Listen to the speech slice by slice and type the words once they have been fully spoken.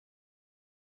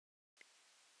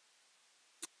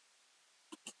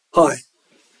Hi.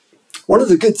 One of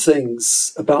the good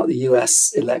things about the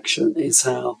US election is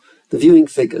how the viewing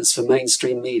figures for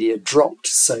mainstream media dropped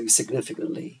so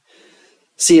significantly.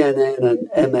 CNN and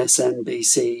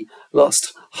MSNBC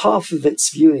lost half of its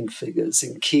viewing figures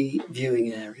in key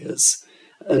viewing areas,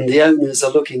 and the owners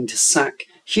are looking to sack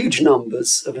huge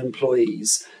numbers of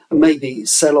employees and maybe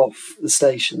sell off the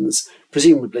stations,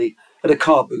 presumably at a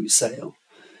car boot sale.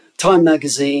 Time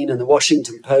magazine and the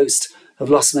Washington Post have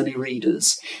lost many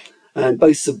readers, and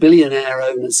both the billionaire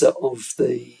owners of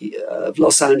the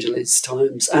Los Angeles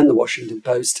Times and the Washington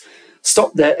Post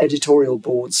stopped their editorial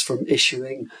boards from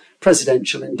issuing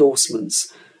presidential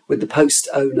endorsements, with the Post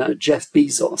owner Jeff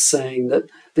Bezos saying that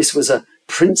this was a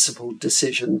principled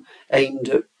decision aimed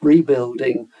at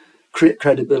rebuilding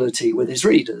credibility with his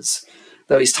readers,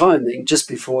 though his timing just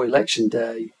before Election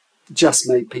Day just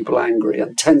made people angry,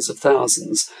 and tens of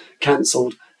thousands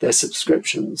cancelled their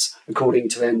subscriptions, according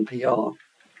to NPR.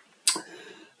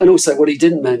 And also what he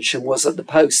didn't mention was that the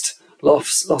Post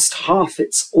lost half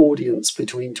its audience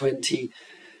between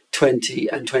 2020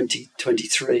 and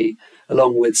 2023,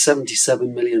 along with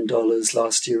 $77 million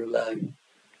last year alone.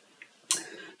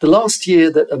 The last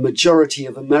year that a majority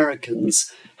of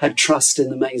Americans had trust in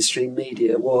the mainstream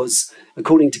media was,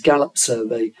 according to Gallup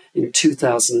survey, in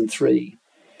 2003.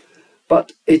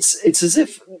 But it's as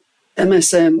if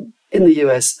MSM in the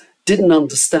US didn't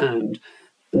understand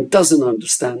and doesn't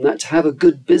understand that to have a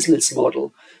good business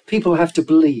model, people have to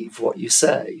believe what you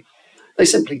say. They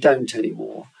simply don't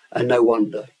anymore, and no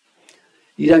wonder.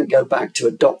 You don't go back to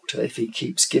a doctor if he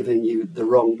keeps giving you the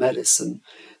wrong medicine.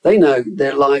 They know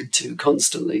they're lied to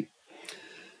constantly.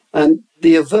 And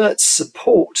the overt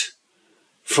support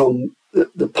from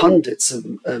the pundits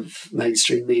of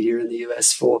mainstream media in the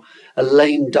US for a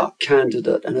lame duck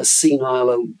candidate and a senile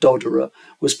old dodderer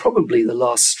was probably the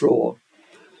last straw.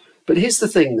 But here's the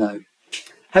thing, though.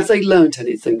 Have they learnt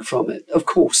anything from it? Of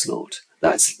course not.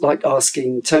 That's like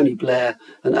asking Tony Blair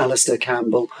and Alastair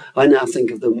Campbell, I now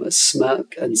think of them as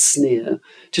smirk and sneer,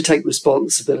 to take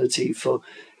responsibility for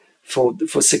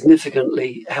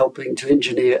significantly helping to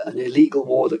engineer an illegal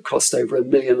war that cost over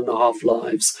 1.5 million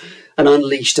lives and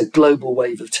unleashed a global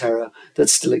wave of terror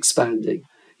that's still expanding.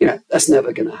 That's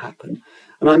never going to happen.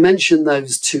 And I mention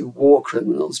those two war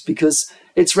criminals because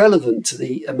it's relevant to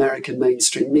the American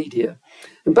mainstream media.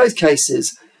 In both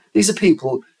cases, these are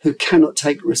people who cannot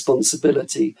take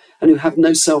responsibility and who have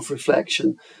no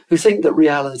self-reflection, who think that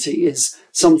reality is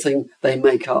something they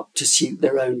make up to suit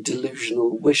their own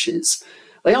delusional wishes.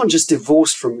 They aren't just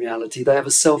divorced from reality, they have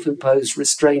a self-imposed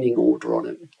restraining order on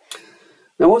it.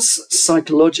 Now, what's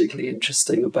psychologically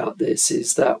interesting about this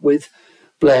is that with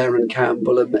Blair and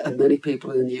Campbell and many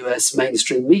people in the US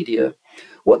mainstream media,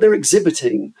 what they're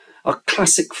exhibiting are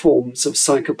classic forms of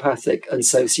psychopathic and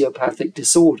sociopathic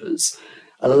disorders,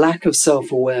 a lack of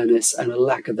self-awareness and a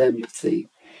lack of empathy.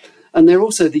 And they're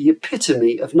also the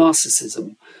epitome of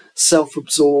narcissism,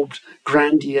 self-absorbed,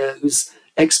 grandiose,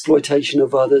 exploitation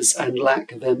of others and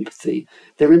lack of empathy.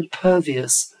 They're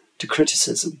impervious to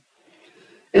criticism.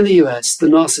 In the US, the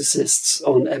narcissists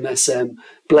on MSM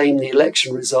blame the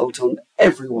election result on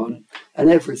everyone and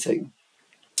everything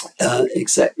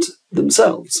except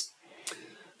themselves.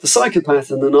 The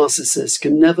psychopath and the narcissist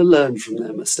can never learn from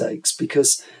their mistakes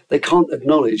because they can't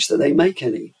acknowledge that they make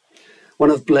any.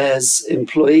 One of Blair's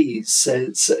employees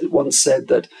once said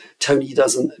that Tony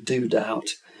doesn't do doubt.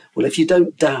 Well, if you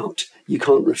don't doubt, you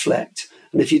can't reflect.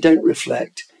 And if you don't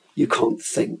reflect, you can't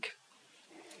think.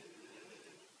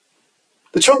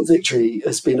 The Trump victory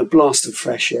has been a blast of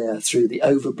fresh air through the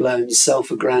overblown,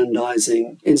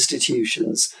 self-aggrandizing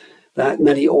institutions that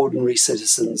many ordinary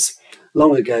citizens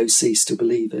long ago ceased to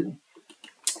believe in.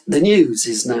 The news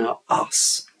is now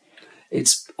us.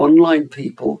 It's online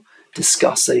people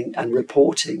discussing and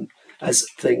reporting as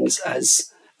things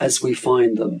as we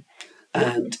find them.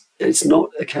 And it's not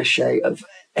a cachet of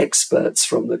experts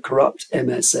from the corrupt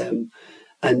MSM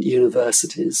and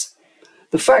universities.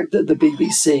 The fact that the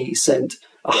BBC sent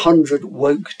 100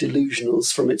 woke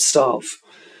delusionals from its staff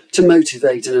to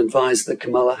motivate and advise the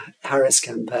Kamala Harris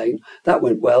campaign, that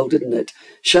went well, didn't it?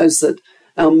 Shows that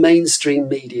our mainstream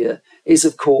media is,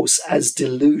 of course, as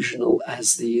delusional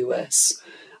as the US.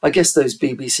 I guess those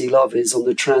BBC lovies on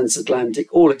the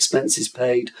transatlantic, all expenses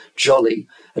paid, jolly,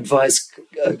 advised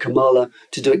Kamala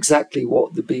to do exactly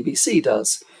what the BBC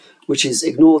does, which is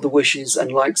ignore the wishes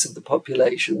and likes of the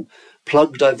population,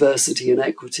 plug diversity and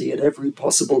equity at every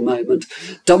possible moment,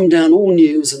 dumb down all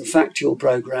news and factual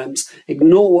programmes,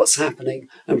 ignore what's happening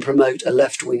and promote a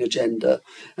left-wing agenda,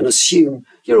 and assume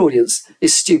your audience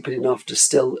is stupid enough to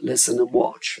still listen and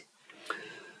watch.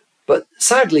 But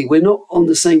sadly, we're not on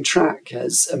the same track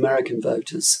as American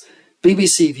voters.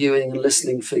 BBC viewing and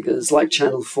listening figures like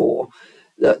Channel 4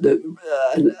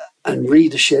 and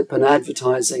readership and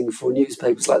advertising for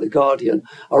newspapers like The Guardian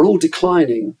are all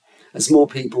declining as more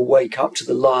people wake up to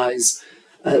the lies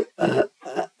and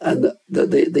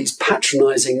these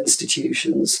patronising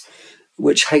institutions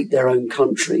which hate their own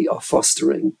country are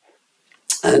fostering,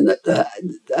 and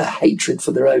a hatred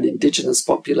for their own indigenous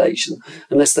population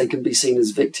unless they can be seen as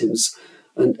victims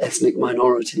and ethnic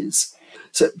minorities.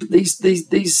 So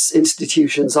these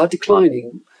institutions are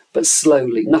declining, but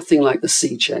slowly, nothing like the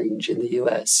sea change in the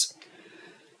US.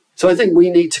 So I think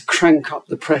we need to crank up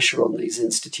the pressure on these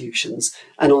institutions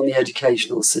and on the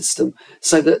educational system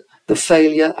so that the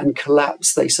failure and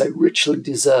collapse they so richly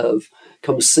deserve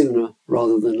comes sooner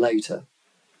rather than later.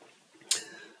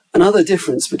 Another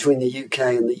difference between the UK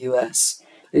and the US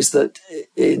is that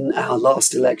in our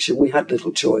last election, we had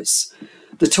little choice.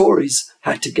 The Tories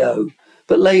had to go,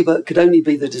 but Labour could only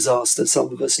be the disaster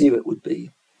some of us knew it would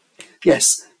be.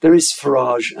 Yes, there is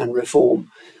Farage and Reform,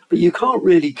 but you can't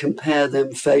really compare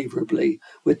them favourably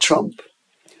with Trump.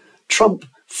 Trump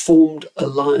formed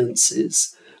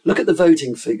alliances. Look at the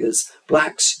voting figures.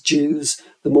 Blacks, Jews,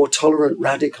 the more tolerant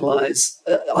unradicalised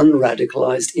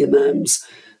imams,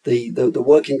 the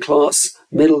working class,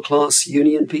 middle class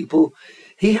union people.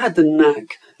 He had the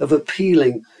knack of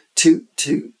appealing to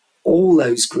all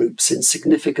those groups in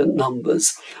significant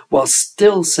numbers while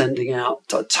still sending out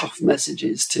tough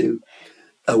messages to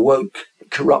a woke,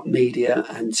 corrupt media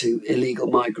and to illegal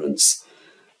migrants.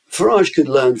 Farage could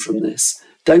learn from this.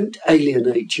 Don't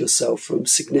alienate yourself from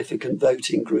significant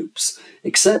voting groups.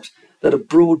 Accept that a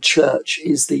broad church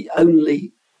is the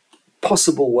only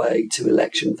possible way to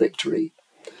election victory.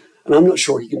 And I'm not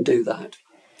sure he can do that.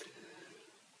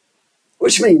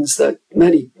 Which means that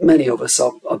many of us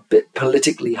are a bit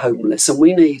politically homeless, and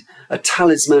we need a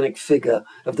talismanic figure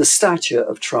of the stature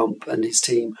of Trump and his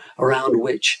team around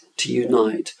which to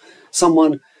unite.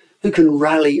 Someone who can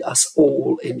rally us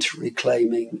all into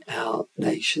reclaiming our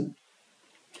nation.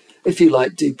 If you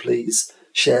like, do please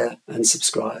share and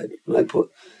subscribe. And I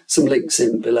put some links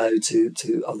in below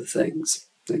to other things.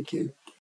 Thank you.